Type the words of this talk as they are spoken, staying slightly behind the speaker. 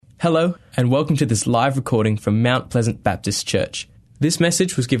Hello, and welcome to this live recording from Mount Pleasant Baptist Church. This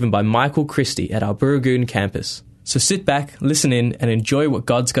message was given by Michael Christie at our Burragoon campus. So sit back, listen in, and enjoy what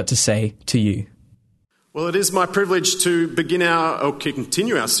God's got to say to you. Well, it is my privilege to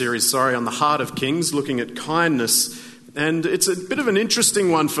continue our series, on the Heart of Kings, looking at kindness. And it's a bit of an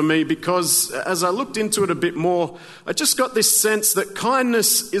interesting one for me because as I looked into it a bit more, I just got this sense that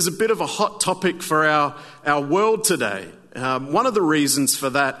kindness is a bit of a hot topic for our world today. One of the reasons for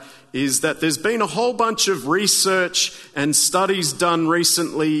that is that there's been a whole bunch of research and studies done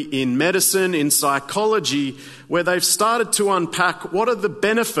recently in medicine, in psychology, where they've started to unpack what are the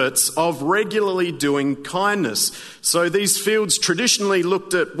benefits of regularly doing kindness. So these fields traditionally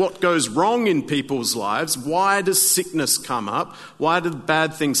looked at what goes wrong in people's lives. Why does sickness come up? Why do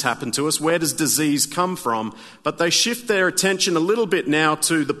bad things happen to us? Where does disease come from? But they shift their attention a little bit now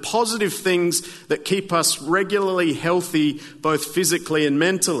to the positive things that keep us regularly healthy, both physically and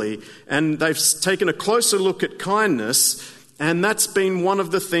mentally. And they've taken a closer look at kindness, and that's been one of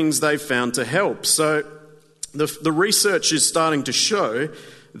the things they've found to help. So the research is starting to show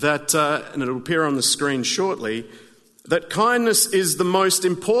that, and it'll appear on the screen shortly, that kindness is the most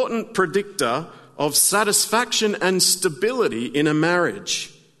important predictor of satisfaction and stability in a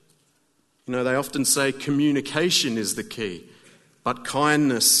marriage. You know, they often say communication is the key, but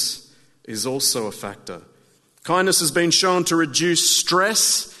kindness is also a factor. Kindness has been shown to reduce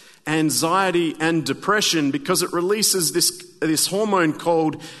stress, anxiety and depression because it releases this hormone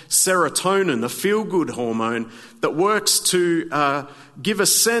called serotonin, a feel-good hormone that works to give a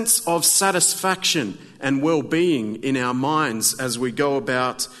sense of satisfaction and well-being in our minds as we go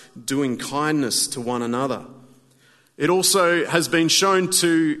about doing kindness to one another. It also has been shown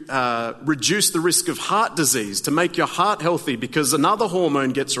to reduce the risk of heart disease, to make your heart healthy, because another hormone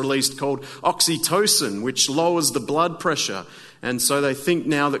gets released called oxytocin, which lowers the blood pressure. And so they think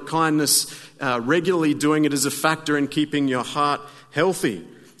now that kindness, regularly doing it, is a factor in keeping your heart healthy.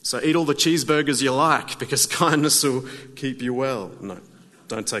 So eat all the cheeseburgers you like, because kindness will keep you well. No,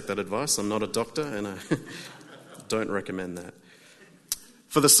 don't take that advice. I'm not a doctor, and I don't recommend that.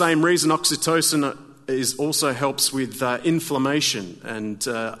 For the same reason, oxytocin also helps with inflammation and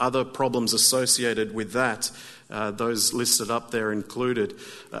other problems associated with that. Those listed up there included.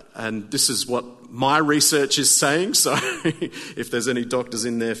 And this is what my research is saying, so if there's any doctors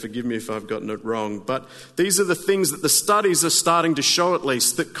in there, forgive me if I've gotten it wrong. But these are the things that the studies are starting to show, at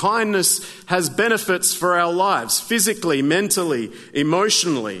least, that kindness has benefits for our lives, physically, mentally,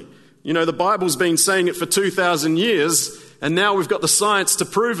 emotionally. You know, the Bible's been saying it for 2,000 years, and now we've got the science to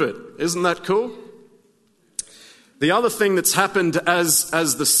prove it. Isn't that cool? The other thing that's happened as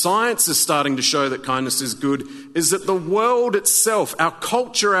the science is starting to show that kindness is good is that the world itself, our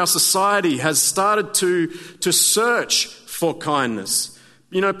culture, our society has started to search for kindness.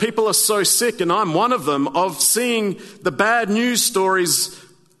 You know, people are so sick, and I'm one of them, of seeing the bad news stories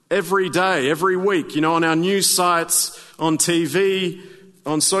every day, every week, you know, on our news sites, on TV,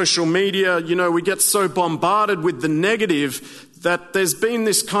 on social media. You know, we get so bombarded with the negative that there's been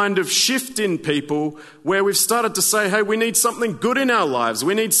this kind of shift in people where we've started to say, hey, we need something good in our lives.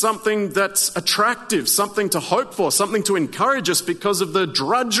 We need something that's attractive, something to hope for, something to encourage us because of the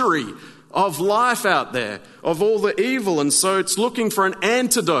drudgery of life out there, of all the evil. And so it's looking for an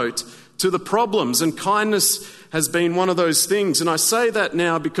antidote to the problems, and kindness has been one of those things. And I say that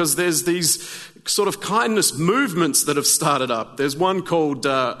now because there's these sort of kindness movements that have started up. There's one called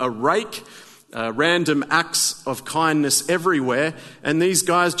a RAKE, Random Acts of Kindness Everywhere, and these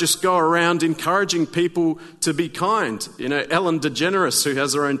guys just go around encouraging people to be kind. You know, Ellen DeGeneres, who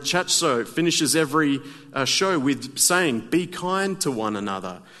has her own chat show, finishes every show with saying, be kind to one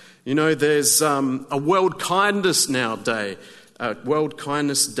another. You know, there's a World Kindness Day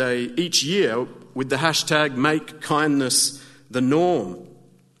each year with the hashtag Make Kindness the Norm.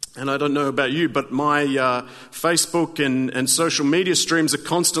 And I don't know about you, but my Facebook and social media streams are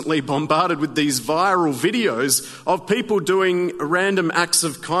constantly bombarded with these viral videos of people doing random acts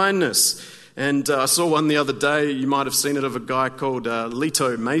of kindness. And I saw one the other day, you might have seen it, of a guy called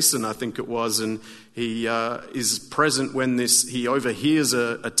Leto Mason, I think it was, and he is present when he overhears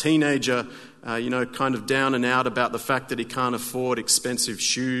a teenager kind of down and out about the fact that he can't afford expensive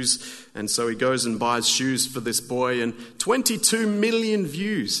shoes. And so he goes and buys shoes for this boy, and 22 million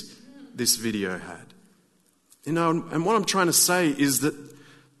views this video had. You know, and what I'm trying to say is that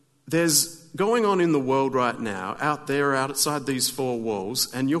there's going on in the world right now, out there, outside these four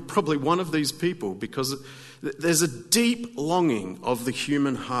walls, and you're probably one of these people, because there's a deep longing of the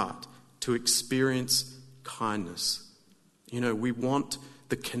human heart to experience kindness. You know, we want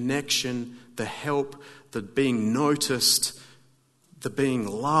the connection, the help, the being noticed, the being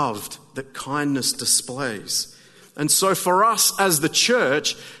loved that kindness displays. And so for us as the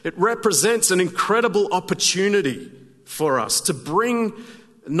church, it represents an incredible opportunity for us to bring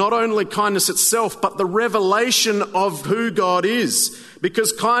not only kindness itself, but the revelation of who God is.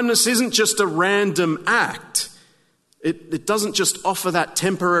 Because kindness isn't just a random act. It doesn't just offer that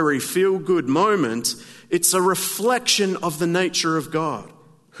temporary feel-good moment. It's a reflection of the nature of God,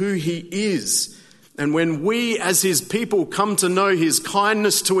 who he is. And when we as his people come to know his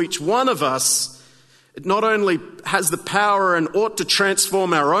kindness to each one of us, it not only has the power and ought to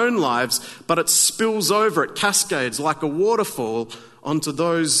transform our own lives, but it spills over, it cascades like a waterfall onto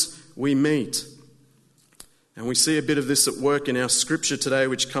those we meet. And we see a bit of this at work in our scripture today,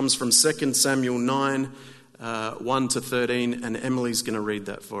 which comes from 2 Samuel 9, 1 to 13, and Emily's going to read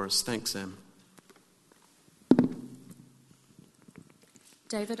that for us. Thanks, Em.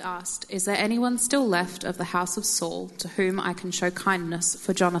 David asked, "Is there anyone still left of the house of Saul to whom I can show kindness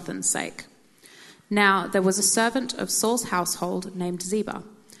for Jonathan's sake?" Now there was a servant of Saul's household named Ziba.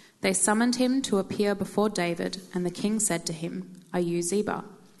 They summoned him to appear before David, and the king said to him, "Are you Ziba?"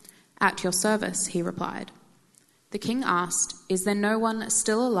 "At your service," he replied. The king asked, "Is there no one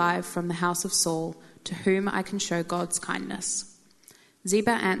still alive from the house of Saul to whom I can show God's kindness?"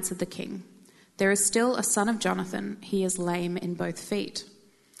 Ziba answered the king, "There is still a son of Jonathan. He is lame in both feet."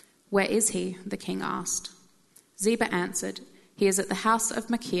 "Where is he?" the king asked. Ziba answered, "He is at the house of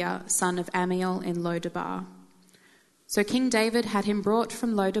Machir, son of Ammiel in Lo-debar." So King David had him brought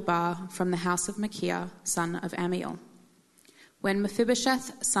from Lo-debar, from the house of Machir, son of Ammiel. When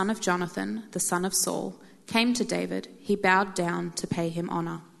Mephibosheth, son of Jonathan, the son of Saul, came to David, he bowed down to pay him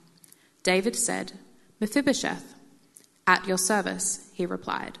honor. David said, "Mephibosheth." "At your service," he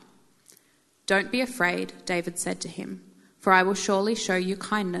replied. "Don't be afraid," David said to him, "for I will surely show you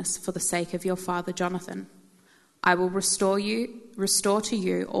kindness for the sake of your father Jonathan. I will restore to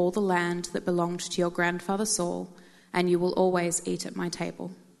you all the land that belonged to your grandfather Saul, and you will always eat at my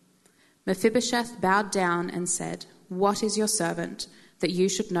table." Mephibosheth bowed down and said, "What is your servant, that you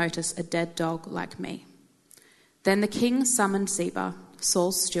should notice a dead dog like me?" Then the king summoned Ziba,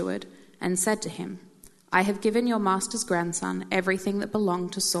 Saul's steward, and said to him, "I have given your master's grandson everything that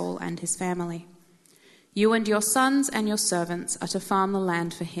belonged to Saul and his family. You and your sons and your servants are to farm the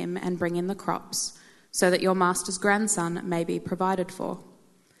land for him and bring in the crops, so that your master's grandson may be provided for.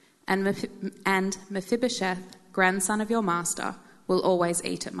 And Mephibosheth, grandson of your master, will always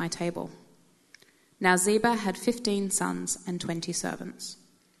eat at my table." Now Ziba had 15 sons and 20 servants.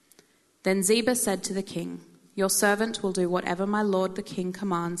 Then Ziba said to the king, "Your servant will do whatever my lord the king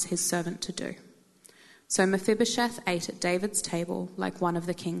commands his servant to do." So Mephibosheth ate at David's table like one of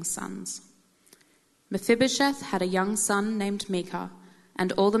the king's sons. Mephibosheth had a young son named Micah,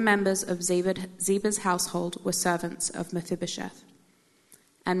 and all the members of Ziba's household were servants of Mephibosheth.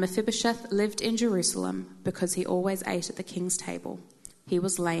 And Mephibosheth lived in Jerusalem because he always ate at the king's table. He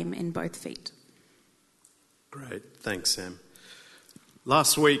was lame in both feet. Great, thanks, Sam.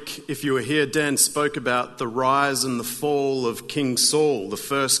 Last week, if you were here, Dan spoke about the rise and the fall of King Saul, the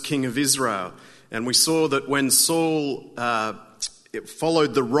first king of Israel. And we saw that when Saul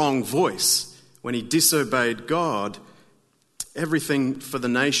followed the wrong voice, when he disobeyed God, everything for the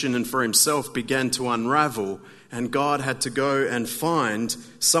nation and for himself began to unravel, and God had to go and find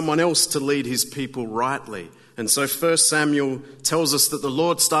someone else to lead his people rightly. And so 1 Samuel tells us that the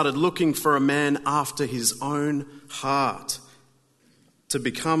Lord started looking for a man after his own heart to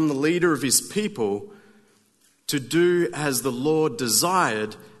become the leader of his people, to do as the Lord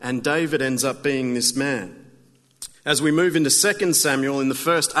desired, and David ends up being this man. As we move into 2 Samuel, in the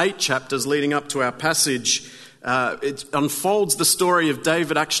first 8 chapters leading up to our passage, it unfolds the story of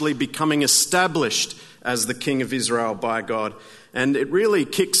David actually becoming established as the king of Israel by God. And it really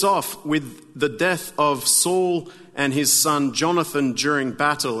kicks off with the death of Saul and his son Jonathan during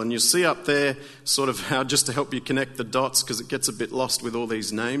battle. And you see up there sort of how, just to help you connect the dots, because it gets a bit lost with all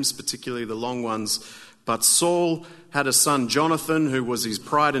these names, particularly the long ones. But Saul had a son Jonathan, who was his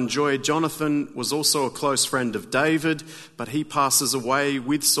pride and joy. Jonathan was also a close friend of David, but he passes away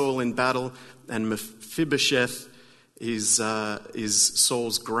with Saul in battle. And Mephibosheth is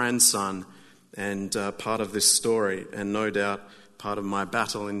Saul's grandson, and part of this story, and no doubt part of my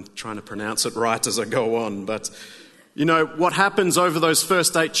battle in trying to pronounce it right as I go on. But, you know, what happens over those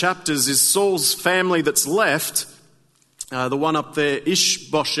first 8 chapters is Saul's family that's left, the one up there,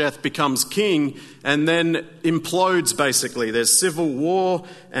 Ishbosheth, becomes king and then implodes basically. There's civil war,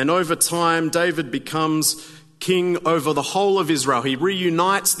 and over time David becomes king over the whole of Israel. He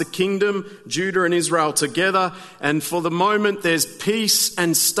reunites the kingdom, Judah and Israel together, and for the moment there's peace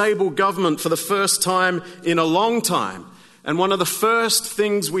and stable government for the first time in a long time. And one of the first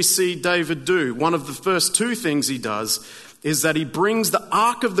things we see David do, one of the first two things he does, is that he brings the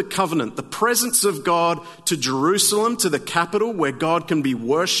Ark of the Covenant, the presence of God, to Jerusalem, to the capital, where God can be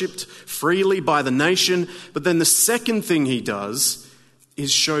worshipped freely by the nation. But then the second thing he does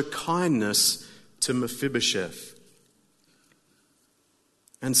is show kindness to Mephibosheth.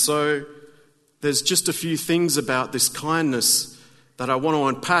 And so there's just a few things about this kindness that I want to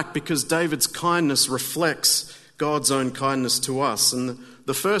unpack, because David's kindness reflects God's own kindness to us. And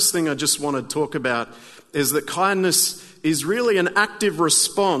the first thing I just want to talk about is that kindness is really an active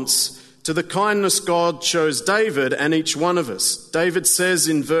response to the kindness God shows David and each one of us. David says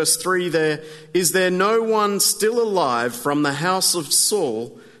in verse 3 there, "Is there no one still alive from the house of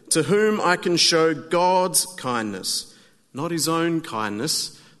Saul to whom I can show God's kindness?" Not his own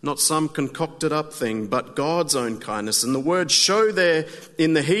kindness, not some concocted up thing, but God's own kindness. And the word show there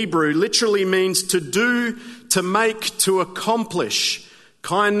in the Hebrew literally means to do, to make, to accomplish.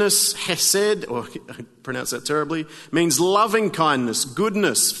 Kindness, hesed, or I pronounce that terribly, means loving kindness,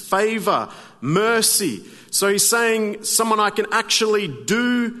 goodness, favor, mercy. So he's saying someone I can actually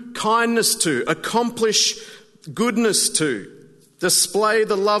do kindness to, accomplish goodness to, display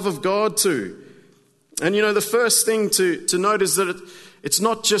the love of God to. And you know, the first thing to note is that it's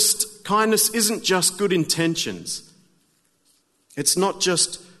not just, kindness isn't just good intentions. It's not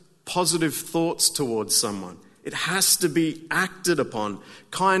just positive thoughts towards someone. It has to be acted upon.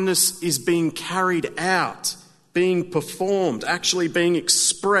 Kindness is being carried out, being performed, actually being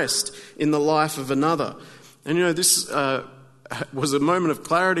expressed in the life of another. And you know, this was a moment of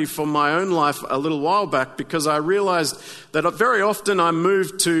clarity for my own life a little while back, because I realized that very often I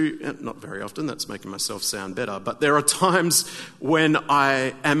move to, not very often, that's making myself sound better, but there are times when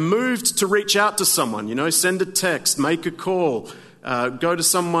I am moved to reach out to someone, you know, send a text, make a call, go to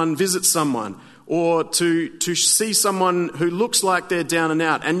someone, visit someone, or to see someone who looks like they're down and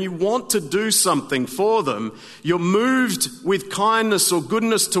out, and you want to do something for them. You're moved with kindness or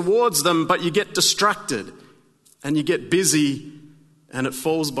goodness towards them, but you get distracted and you get busy and it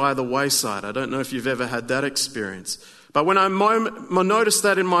falls by the wayside. I don't know if you've ever had that experience. But when I noticed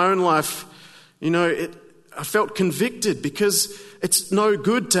that in my own life, you know, I felt convicted, because it's no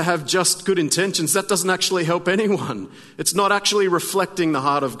good to have just good intentions. That doesn't actually help anyone. It's not actually reflecting the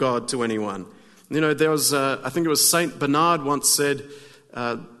heart of God to anyone. You know, there was, I think it was Saint Bernard once said,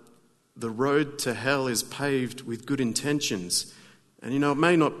 the road to hell is paved with good intentions. And you know, it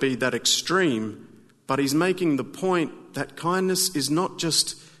may not be that extreme, but he's making the point that kindness is not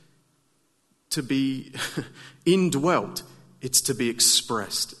just to be indwelt, it's to be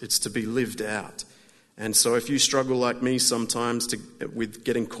expressed, it's to be lived out. And so if you struggle like me sometimes with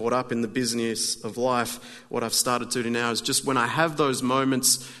getting caught up in the business of life, what I've started to do now is just when I have those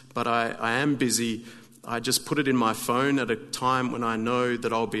moments, but I am busy, I just put it in my phone at a time when I know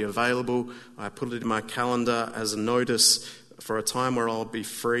that I'll be available. I put it in my calendar as a notice for a time where I'll be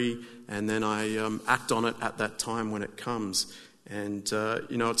free, and then I act on it at that time when it comes. And,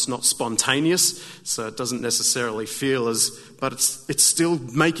 you know, it's not spontaneous, so it doesn't necessarily feel but it's still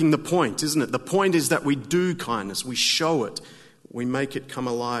making the point, isn't it? The point is that we do kindness, we show it, we make it come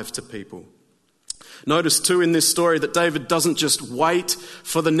alive to people. Notice too in this story that David doesn't just wait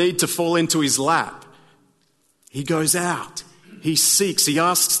for the need to fall into his lap. He goes out, he seeks, he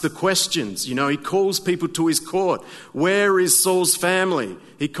asks the questions. You know, he calls people to his court. Where is Saul's family?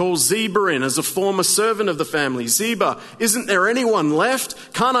 He calls Ziba in as a former servant of the family. Ziba, isn't there anyone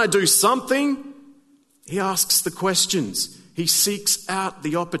left? Can't I do something? He asks the questions. He seeks out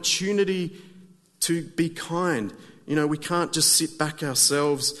the opportunity to be kind. You know, we can't just sit back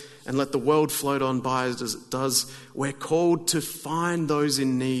ourselves and let the world float on by as it does. We're called to find those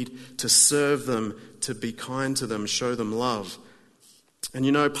in need, to serve them, to be kind to them, show them love. And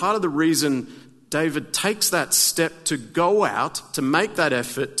you know, part of the reason David takes that step to go out, to make that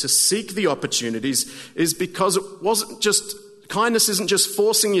effort, to seek the opportunities, is because it wasn't just, kindness isn't just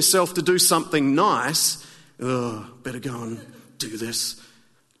forcing yourself to do something nice. Better go and do this.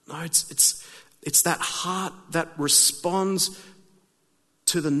 No, it's that heart that responds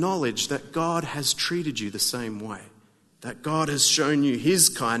to the knowledge that God has treated you the same way, that God has shown you his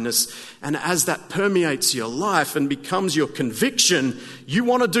kindness, and as that permeates your life and becomes your conviction, you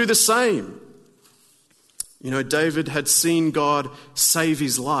want to do the same. You know, David had seen God save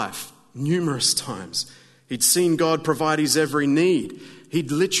his life numerous times. He'd seen God provide his every need.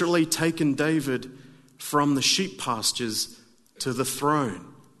 He'd literally taken David from the sheep pastures to the throne.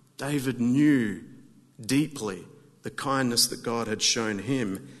 David knew deeply the kindness that God had shown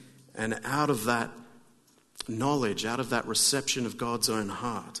him, and out of that knowledge, out of that reception of God's own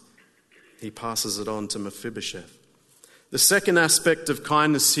heart, he passes it on to Mephibosheth. The second aspect of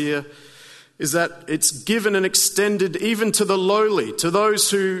kindness here is that it's given and extended even to the lowly, to those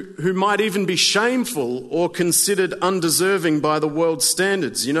who might even be shameful or considered undeserving by the world's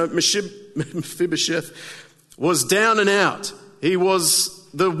standards. You know, Mephibosheth was down and out. He was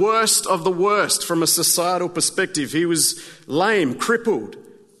the worst of the worst from a societal perspective. He was lame, crippled,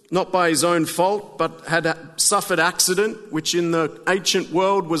 not by his own fault, but had suffered accident, which in the ancient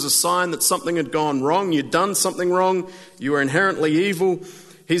world was a sign that something had gone wrong. You'd done something wrong. You were inherently evil.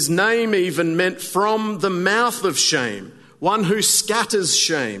 His name even meant from the mouth of shame, one who scatters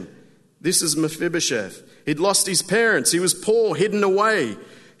shame. This is Mephibosheth. He'd lost his parents. He was poor, hidden away.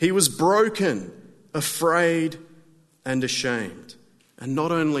 He was broken, afraid, and ashamed. And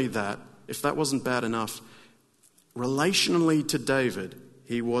not only that, if that wasn't bad enough, relationally to David,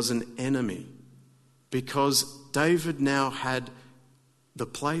 he was an enemy, because David now had the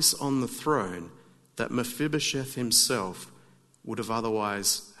place on the throne that Mephibosheth himself would have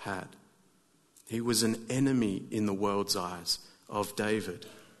otherwise had. He was an enemy in the world's eyes of David.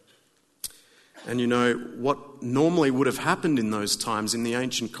 And you know, what normally would have happened in those times in the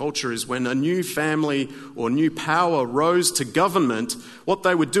ancient culture is when a new family or new power rose to government, what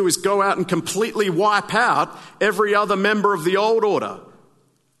they would do is go out and completely wipe out every other member of the old order.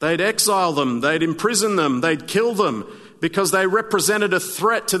 They'd exile them, they'd imprison them, they'd kill them, because they represented a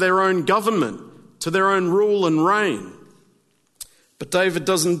threat to their own government, to their own rule and reign. But David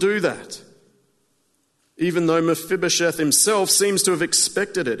doesn't do that, even though Mephibosheth himself seems to have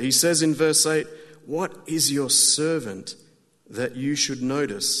expected it. He says in verse 8, "What is your servant that you should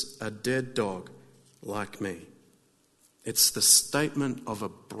notice a dead dog like me?" It's the statement of a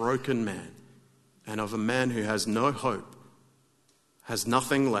broken man and of a man who has no hope, has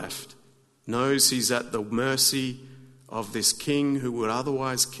nothing left, knows he's at the mercy of this king who would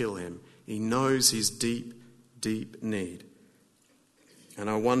otherwise kill him. He knows his deep, deep need. And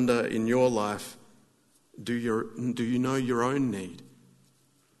I wonder, in your life, do you know your own need?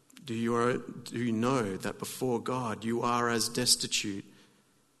 Do you know that before God you are as destitute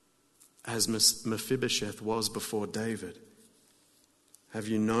as Mephibosheth was before David? Have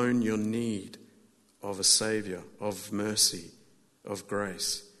you known your need of a Saviour, of mercy, of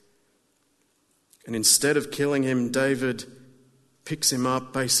grace? And instead of killing him, David picks him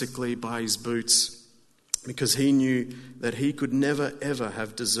up basically by his boots, because he knew that he could never ever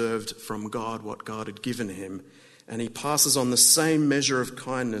have deserved from God what God had given him. And he passes on the same measure of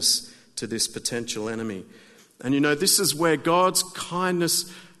kindness to this potential enemy. And you know, this is where God's kindness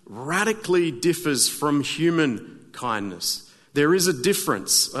radically differs from human kindness. There is a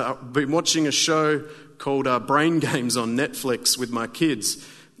difference. I've been watching a show called Brain Games on Netflix with my kids,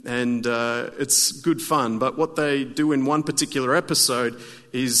 and it's good fun. But what they do in one particular episode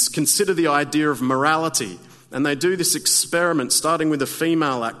is consider the idea of morality. And they do this experiment starting with a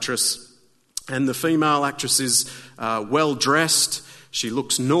female actress. And the female actress is well dressed. She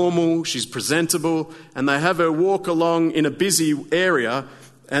looks normal. She's presentable. And they have her walk along in a busy area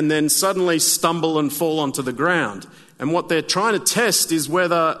and then suddenly stumble and fall onto the ground. And what they're trying to test is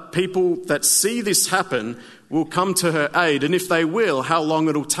whether people that see this happen will come to her aid. And if they will, how long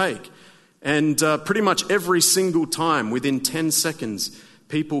it'll take. And pretty much every single time, within 10 seconds,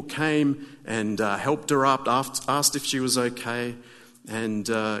 people came and helped her up, asked if she was okay, and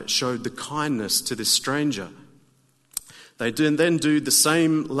showed the kindness to this stranger. They then do the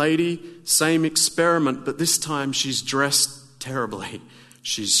same lady, same experiment, but this time she's dressed terribly.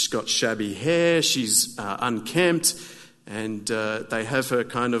 She's got shabby hair, she's unkempt, and they have her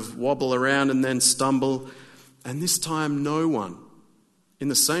kind of wobble around and then stumble. And this time no one, in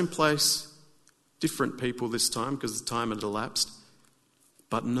the same place, different people this time because the time had elapsed,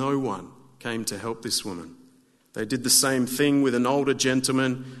 but no one came to help this woman. They did the same thing with an older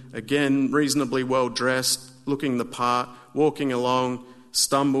gentleman, again reasonably well dressed, looking the part, walking along,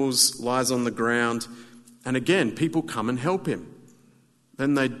 stumbles, lies on the ground, and again people come and help him.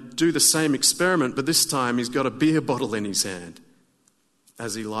 Then they do the same experiment, but this time he's got a beer bottle in his hand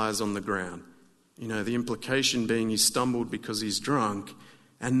as he lies on the ground. You know, the implication being he stumbled because he's drunk,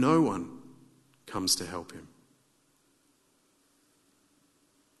 and no one comes to help him.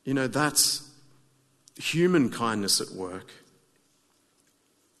 You know, that's human kindness at work.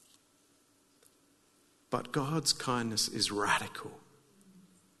 But God's kindness is radical.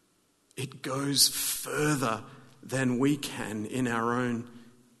 It goes further than we can in our own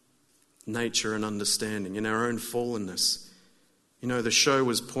nature and understanding, in our own fallenness. You know, the show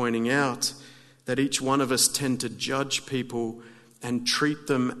was pointing out that each one of us tend to judge people and treat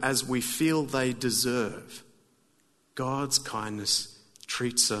them as we feel they deserve. God's kindness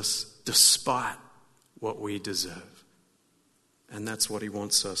treats us despite what we deserve. And that's what he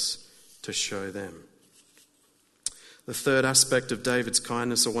wants us to show them. The third aspect of David's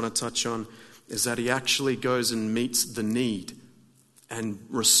kindness I want to touch on is that he actually goes and meets the need and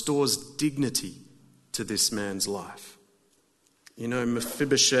restores dignity to this man's life. You know,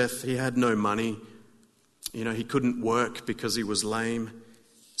 Mephibosheth, he had no money. You know, he couldn't work because he was lame.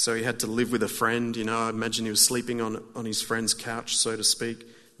 So he had to live with a friend. You know, I imagine he was sleeping on his friend's couch, so to speak,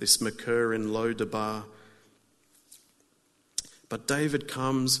 this Machir in Lo-debar. But David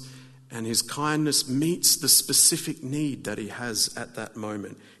comes and his kindness meets the specific need that he has at that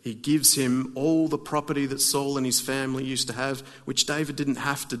moment. He gives him all the property that Saul and his family used to have, which David didn't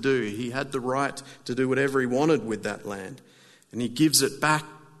have to do. He had the right to do whatever he wanted with that land. And he gives it back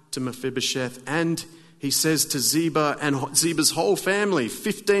to Mephibosheth, and he says to Ziba and Ziba's whole family,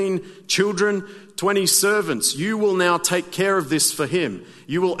 15 children, 20 servants, you will now take care of this for him.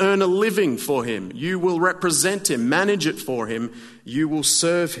 You will earn a living for him. You will represent him, manage it for him. You will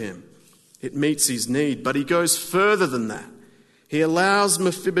serve him. It meets his need, but he goes further than that. He allows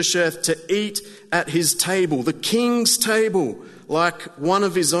Mephibosheth to eat at his table, the king's table, like one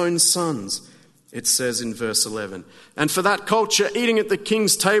of his own sons. It says in verse 11. And for that culture, eating at the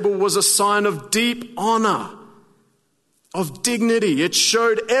king's table was a sign of deep honor, of dignity. It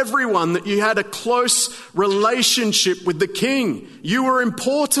showed everyone that you had a close relationship with the king. You were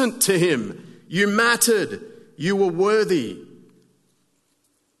important to him. You mattered. You were worthy.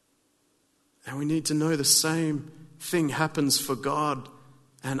 And we need to know the same thing happens for God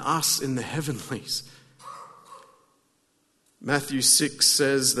and us in the heavenlies. Matthew 6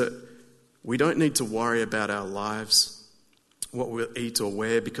 says that we don't need to worry about our lives, what we'll eat or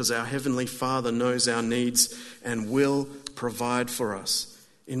wear, because our Heavenly Father knows our needs and will provide for us.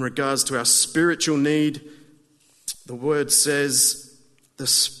 In regards to our spiritual need, the word says,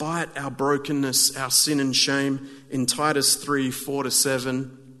 despite our brokenness, our sin and shame, in Titus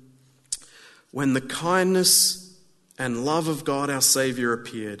 3:4-7, when the kindness and love of God our Saviour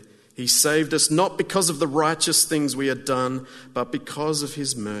appeared, he saved us not because of the righteous things we had done, but because of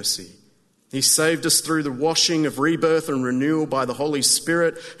his mercy. He saved us through the washing of rebirth and renewal by the Holy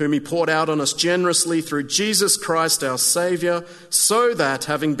Spirit, whom he poured out on us generously through Jesus Christ our Saviour, so that,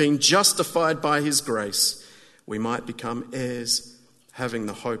 having been justified by his grace, we might become heirs, having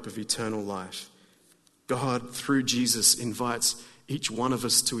the hope of eternal life. God, through Jesus, invites each one of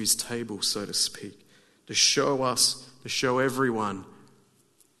us to his table, so to speak, to show us, to show everyone,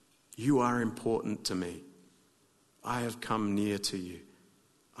 you are important to me. I have come near to you.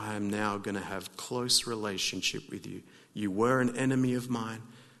 I am now going to have close relationship with you. You were an enemy of mine,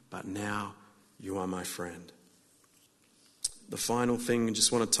 but now you are my friend. The final thing I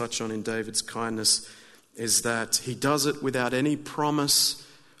just want to touch on in David's kindness is that he does it without any promise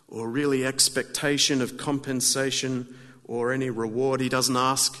or really expectation of compensation or any reward. He doesn't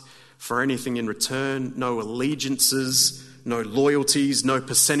ask for anything in return, no allegiances, no loyalties, no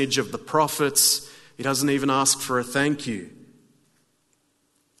percentage of the profits. He doesn't even ask for a thank you.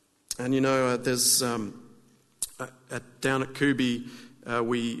 And you know, there's down at Kubi,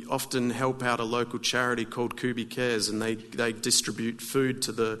 we often help out a local charity called Kubi Cares, and they distribute food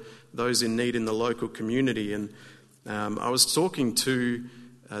to those in need in the local community. And I was talking to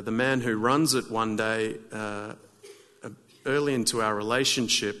the man who runs it one day early into our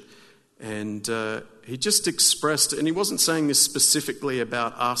relationship, and he just expressed, and he wasn't saying this specifically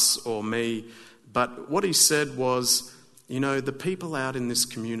about us or me, but what he said was, you know, the people out in this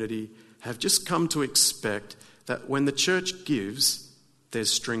community have just come to expect that when the church gives,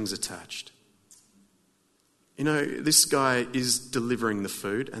 there's strings attached. You know, this guy is delivering the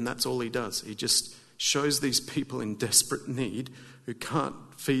food, and that's all he does. He just shows these people in desperate need who can't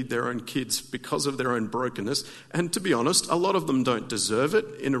feed their own kids because of their own brokenness. And to be honest, a lot of them don't deserve it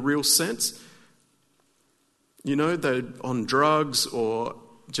in a real sense. You know, they're on drugs or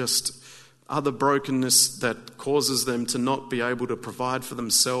just other brokenness that causes them to not be able to provide for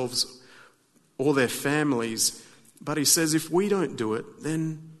themselves or their families. But he says, if we don't do it,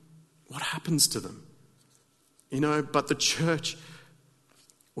 then what happens to them? You know, but the church,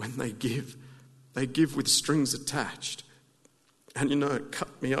 when they give with strings attached. And you know, it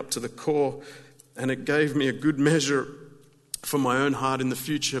cut me up to the core, and it gave me a good measure for my own heart in the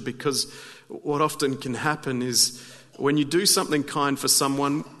future, because what often can happen is when you do something kind for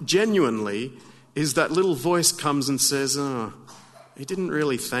someone, genuinely, is that little voice comes and says, oh, he didn't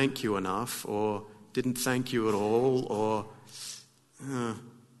really thank you enough, or didn't thank you at all, or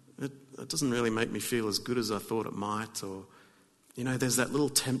it doesn't really make me feel as good as I thought it might. Or, you know, there's that little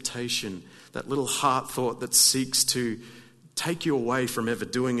temptation, that little heart thought that seeks to take you away from ever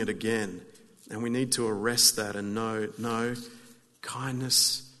doing it again. And we need to arrest that and know, no,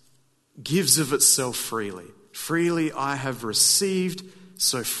 kindness gives of itself freely. Freely I have received,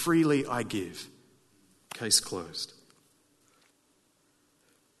 so freely I give. Case closed.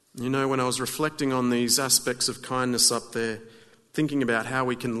 You know, when I was reflecting on these aspects of kindness up there, thinking about how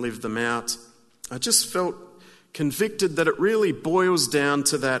we can live them out, I just felt convicted that it really boils down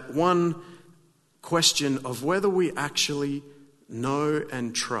to that one question of whether we actually know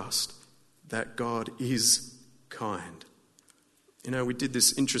and trust that God is kind. You know, we did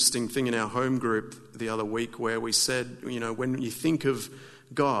this interesting thing in our home group the other week where we said, you know, when you think of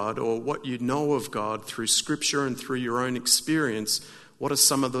God or what you know of God through Scripture and through your own experience, what are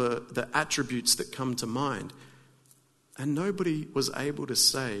some of the attributes that come to mind? And nobody was able to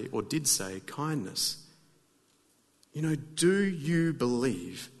say or did say kindness. You know, do you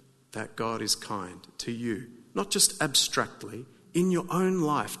believe that God is kind to you? Not just abstractly, in your own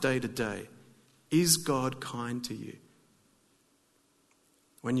life day to day. Is God kind to you?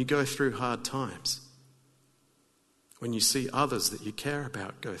 When you go through hard times, when you see others that you care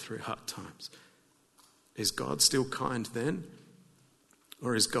about go through hard times, is God still kind then?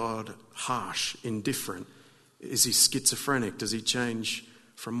 Or is God harsh, indifferent? Is he schizophrenic? Does he change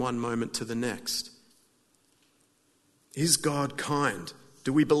from one moment to the next? Is God kind?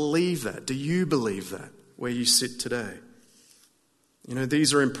 Do we believe that? Do you believe that where you sit today? You know,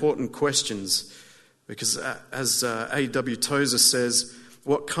 these are important questions because as A.W. Tozer says,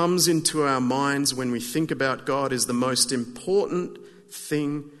 what comes into our minds when we think about God is the most important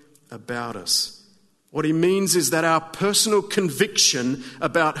thing about us. What he means is that our personal conviction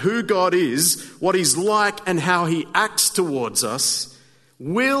about who God is, what he's like and how he acts towards us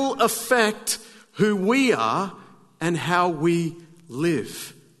will affect who we are and how we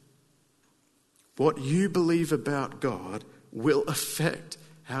live. What you believe about God will affect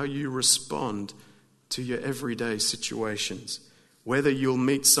how you respond to your everyday situations. Whether you'll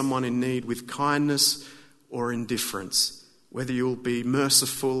meet someone in need with kindness or indifference, whether you'll be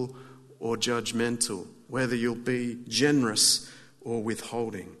merciful or judgmental, whether you'll be generous or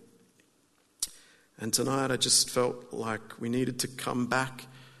withholding. And tonight I just felt like we needed to come back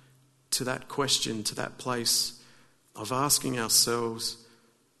to that question, to that place of asking ourselves,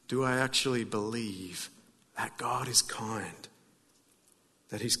 do I actually believe that God is kind?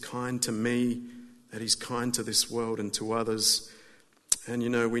 That he's kind to me, that he's kind to this world and to others. And you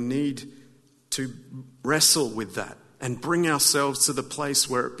know, we need to wrestle with that and bring ourselves to the place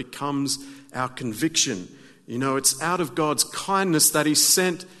where it becomes our conviction. You know, it's out of God's kindness that he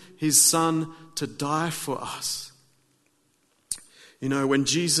sent his Son to die for us. You know, when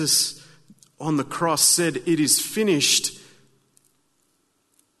Jesus on the cross said, "It is finished,"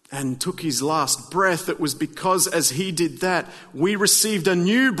 and took his last breath, it was because as he did that, we received a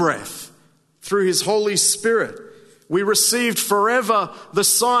new breath through his Holy Spirit. We received forever the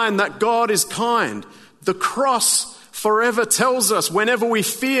sign that God is kind. The cross forever tells us whenever we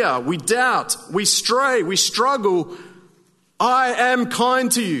fear, we doubt, we stray, we struggle, I am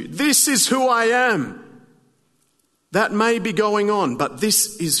kind to you. This is who I am. That may be going on, but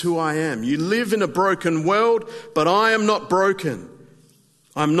this is who I am. You live in a broken world, but I am not broken.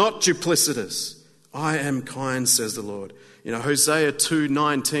 I'm not duplicitous. I am kind, says the Lord. You know, Hosea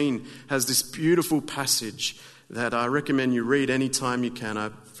 2:19 has this beautiful passage that I recommend you read anytime you can.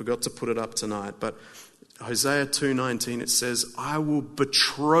 I forgot to put it up tonight, but Hosea 2:19, it says, I will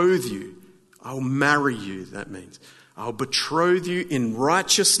betroth you. I'll marry you, that means. I'll betroth you in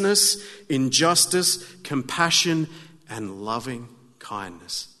righteousness, in justice, compassion, and loving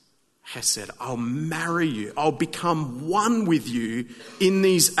kindness. Hesed, I'll marry you. I'll become one with you in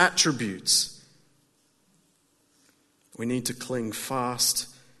these attributes. We need to cling fast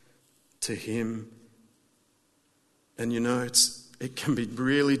to him. And you know, it can be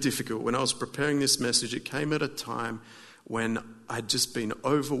really difficult. When I was preparing this message, it came at a time when I'd just been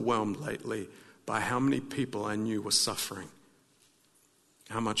overwhelmed lately by how many people I knew were suffering.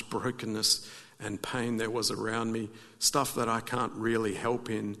 How much brokenness and pain there was around me. Stuff that I can't really help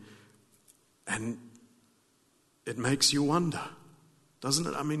in. And it makes you wonder, doesn't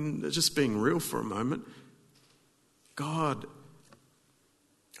it? I mean, just being real for a moment. God,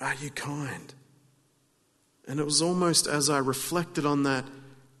 are you kind? And it was almost as I reflected on that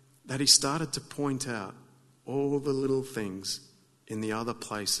he started to point out all the little things in the other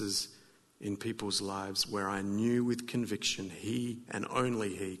places in people's lives where I knew with conviction he and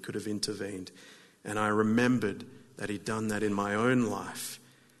only he could have intervened. And I remembered that he'd done that in my own life.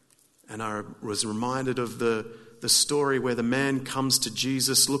 And I was reminded of the story where the man comes to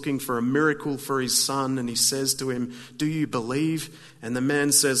Jesus looking for a miracle for his son, and he says to him, do you believe? And the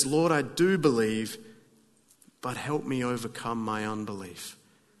man says, Lord, I do believe. but help me overcome my unbelief.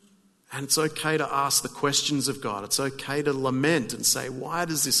 And it's okay to ask the questions of God. It's okay to lament and say, why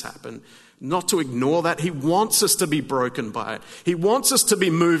does this happen? Not to ignore that. He wants us to be broken by it. He wants us to be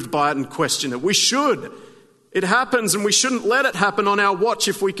moved by it and question it. We should. It happens, and we shouldn't let it happen on our watch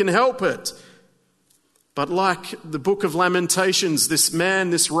if we can help it. But like the book of Lamentations, this man,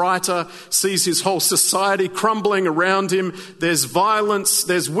 this writer, sees his whole society crumbling around him. There's violence,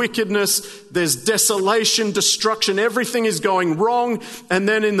 there's wickedness, there's desolation, destruction. Everything is going wrong. And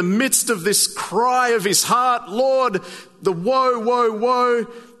then in the midst of this cry of his heart, Lord, the woe, woe, woe,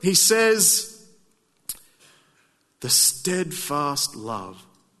 he says, the steadfast love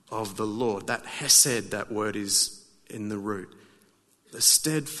of the Lord. That hesed, that word is in the root. The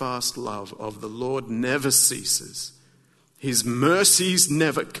steadfast love of the Lord never ceases. His mercies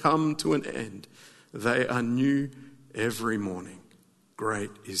never come to an end. They are new every morning. Great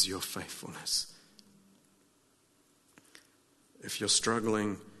is your faithfulness. If you're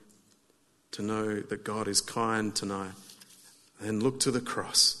struggling to know that God is kind tonight, then look to the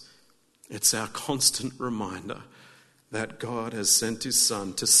cross. It's our constant reminder that God has sent his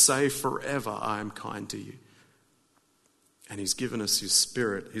Son to say forever, I am kind to you. And he's given us his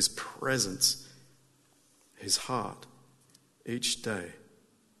Spirit, his presence, his heart each day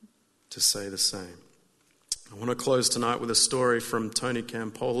to say the same. I want to close tonight with a story from Tony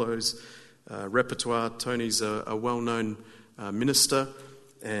Campolo's repertoire. Tony's a well-known minister,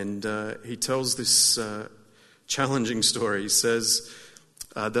 and he tells this challenging story. He says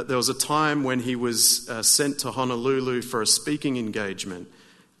that there was a time when he was sent to Honolulu for a speaking engagement.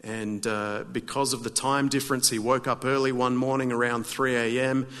 And because of the time difference, he woke up early one morning around 3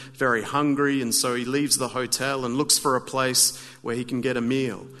 a.m, very hungry, and so he leaves the hotel and looks for a place where he can get a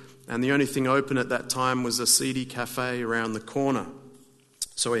meal. And the only thing open at that time was a seedy cafe around the corner.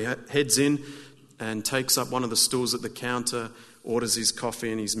 So he heads in and takes up one of the stools at the counter, orders his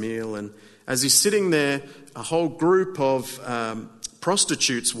coffee and his meal. And as he's sitting there, a whole group of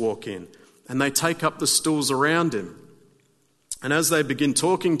prostitutes walk in, and they take up the stools around him. And as they begin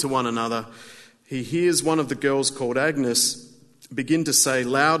talking to one another, he hears one of the girls called Agnes begin to say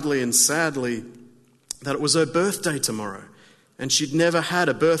loudly and sadly that it was her birthday tomorrow, and she'd never had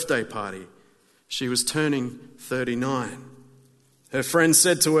a birthday party. She was turning 39. Her friend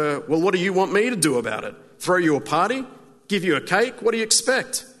said to her, well, what do you want me to do about it? Throw you a party? Give you a cake? What do you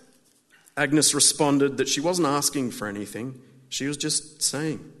expect? Agnes responded that she wasn't asking for anything. She was just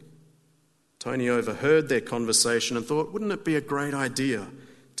saying. Tony overheard their conversation and thought, wouldn't it be a great idea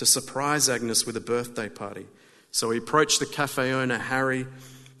to surprise Agnes with a birthday party? So he approached the cafe owner, Harry,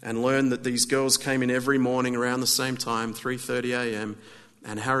 and learned that these girls came in every morning around the same time, 3:30 a.m,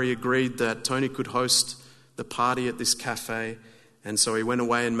 and Harry agreed that Tony could host the party at this cafe, and so he went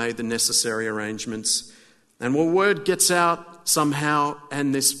away and made the necessary arrangements. And well, word gets out somehow,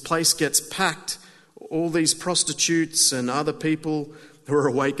 and this place gets packed. All these prostitutes and other people who are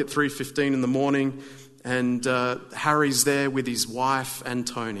awake at 3:15 in the morning, and Harry's there with his wife and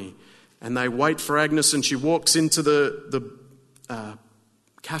Tony, and they wait for Agnes, and she walks into the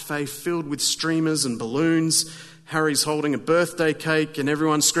cafe filled with streamers and balloons. Harry's holding a birthday cake, and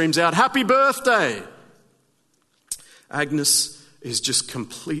everyone screams out, "Happy birthday!" Agnes is just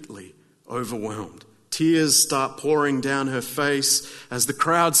completely overwhelmed. Tears start pouring down her face as the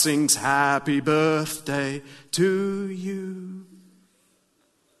crowd sings, "Happy birthday to you."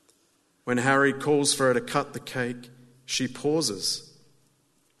 When Harry calls for her to cut the cake, she pauses.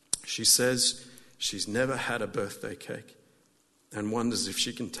 She says she's never had a birthday cake and wonders if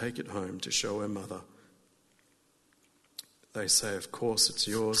she can take it home to show her mother. They say, "Of course, it's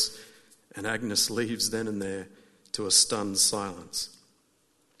yours," and Agnes leaves then and there to a stunned silence.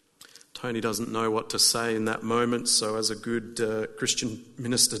 Tony doesn't know what to say in that moment, so as a good Christian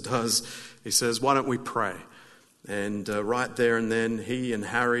minister does, he says, "Why don't we pray?" And right there and then, he and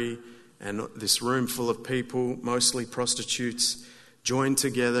Harry and this room full of people, mostly prostitutes, join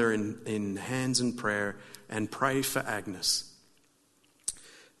together in hands in prayer and pray for Agnes.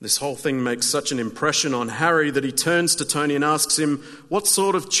 This whole thing makes such an impression on Harry that he turns to Tony and asks him, "What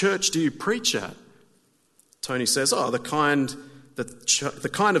sort of church do you preach at?" Tony says, the kind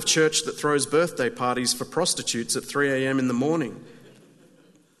of church that throws birthday parties for prostitutes at 3 a.m. in the morning.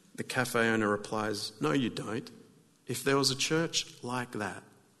 The cafe owner replies, "No, you don't. If there was a church like that,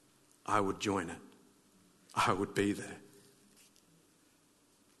 I would join it. I would be there."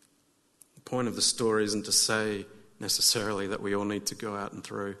 The point of the story isn't to say necessarily that we all need to go out and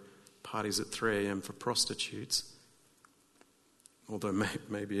throw parties at 3 a.m. for prostitutes, although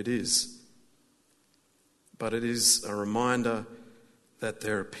maybe it is. But it is a reminder that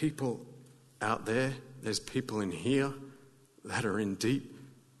there are people out there there's people in here that are in deep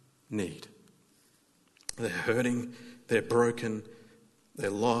need. They're hurting, they're broken, they're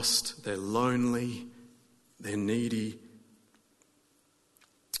lost, they're lonely, they're needy,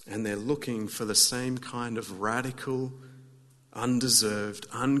 and they're looking for the same kind of radical, undeserved,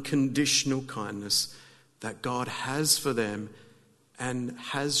 unconditional kindness that God has for them and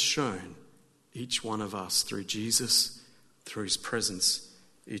has shown each one of us through Jesus, through his presence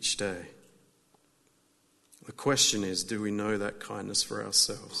each day. The question is, do we know that kindness for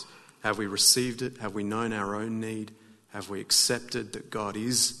ourselves? Have we received it? Have we known our own need? Have we accepted that God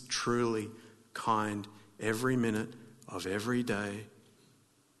is truly kind every minute of every day?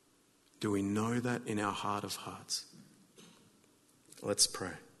 Do we know that in our heart of hearts? Let's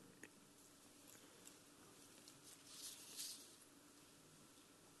pray.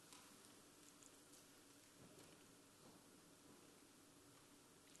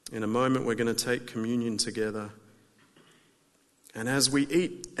 In a moment, we're going to take communion together. And as we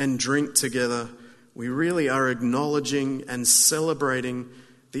eat and drink together, we really are acknowledging and celebrating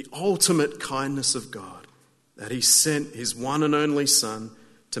the ultimate kindness of God, that he sent his one and only Son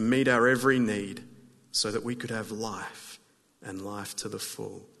to meet our every need so that we could have life and life to the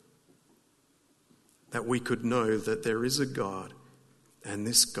full. That we could know that there is a God, and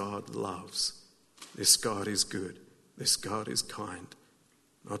this God loves. This God is good. This God is kind.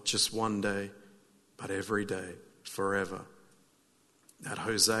 Not just one day, but every day, forever. That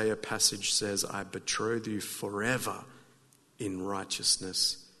Hosea passage says, I betroth you forever in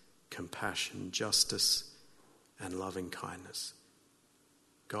righteousness, compassion, justice, and loving kindness.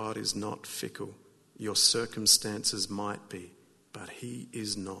 God is not fickle. Your circumstances might be, but he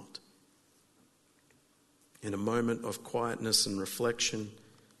is not. In a moment of quietness and reflection,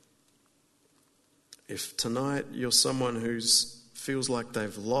 if tonight you're someone who feels like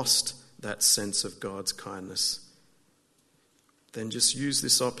they've lost that sense of God's kindness, then just use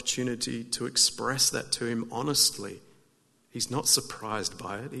this opportunity to express that to him honestly. He's not surprised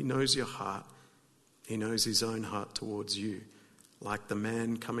by it. He knows your heart. He knows his own heart towards you. Like the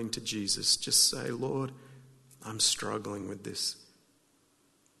man coming to Jesus, just say, Lord, I'm struggling with this.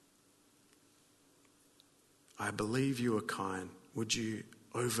 I believe you are kind. Would you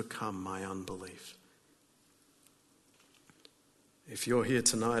overcome my unbelief? If you're here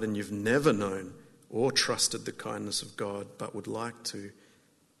tonight and you've never known or trusted the kindness of God but would like to,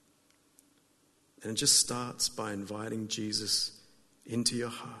 then it just starts by inviting Jesus into your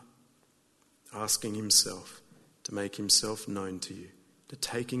heart, asking himself to make himself known to you, to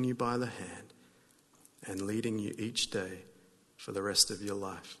taking you by the hand and leading you each day for the rest of your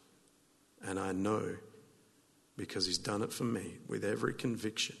life. And I know, because he's done it for me with every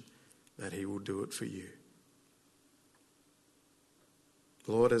conviction, that he will do it for you.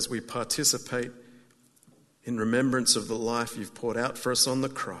 Lord, as we participate in remembrance of the life you've poured out for us on the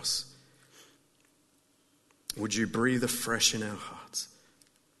cross, would you breathe afresh in our hearts?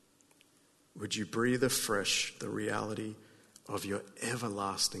 Would you breathe afresh the reality of your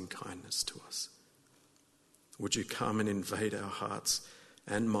everlasting kindness to us? Would you come and invade our hearts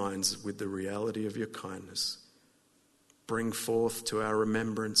and minds with the reality of your kindness? Bring forth to our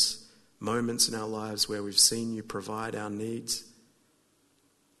remembrance moments in our lives where we've seen you provide our needs,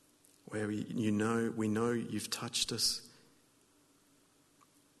 where we know you've touched us,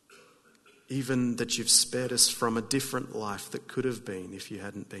 even that you've spared us from a different life that could have been if you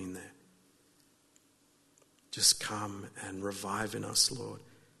hadn't been there. Just come and revive in us, Lord,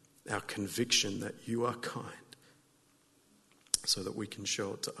 our conviction that you are kind, so that we can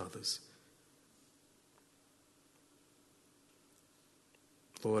show it to others.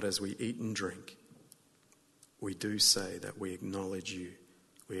 Lord, as we eat and drink, we do say that we acknowledge you.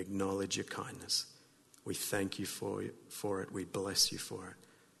 We acknowledge your kindness. We thank you for it. We bless you for it.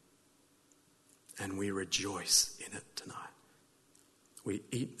 And we rejoice in it tonight. We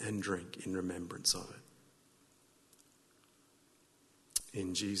eat and drink in remembrance of it.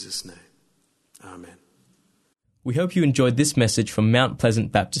 In Jesus' name, amen. We hope you enjoyed this message from Mount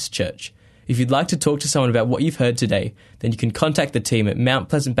Pleasant Baptist Church. If you'd like to talk to someone about what you've heard today, then you can contact the team at Mount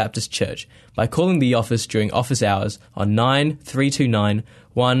Pleasant Baptist Church by calling the office during office hours on 9329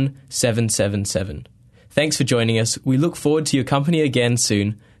 1777. Thanks for joining us. We look forward to your company again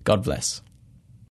soon. God bless.